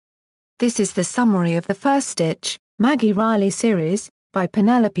This is the summary of the first stitch, Maggie Riley series, by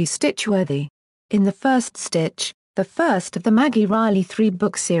Penelope Stitchworthy. In the first stitch, the first of the Maggie Riley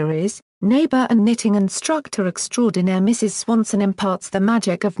 3-book series, neighbor and knitting instructor extraordinaire Mrs. Swanson imparts the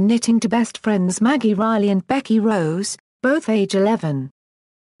magic of knitting to best friends Maggie Riley and Becky Rose, both age 11.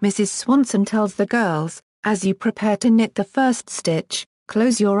 Mrs. Swanson tells the girls, as you prepare to knit the first stitch,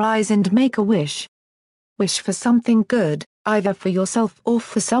 close your eyes and make a wish. Wish for something good, either for yourself or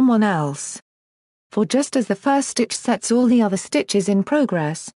for someone else. For just as the first stitch sets all the other stitches in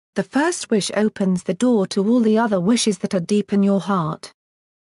progress, the first wish opens the door to all the other wishes that are deep in your heart.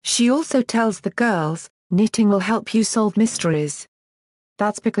 She also tells the girls, knitting will help you solve mysteries.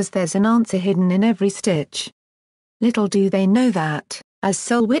 That's because there's an answer hidden in every stitch. Little do they know that, as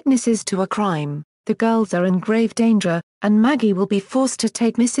sole witnesses to a crime, the girls are in grave danger, and Maggie will be forced to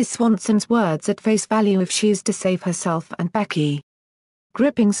take Mrs. Swanson's words at face value if she is to save herself and Becky.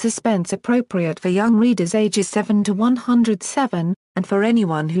 Gripping suspense appropriate for young readers ages 7 to 107, and for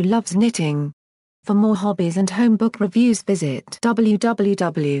anyone who loves knitting. For more hobbies and home book reviews visit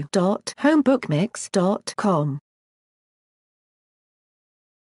www.homebookmix.com.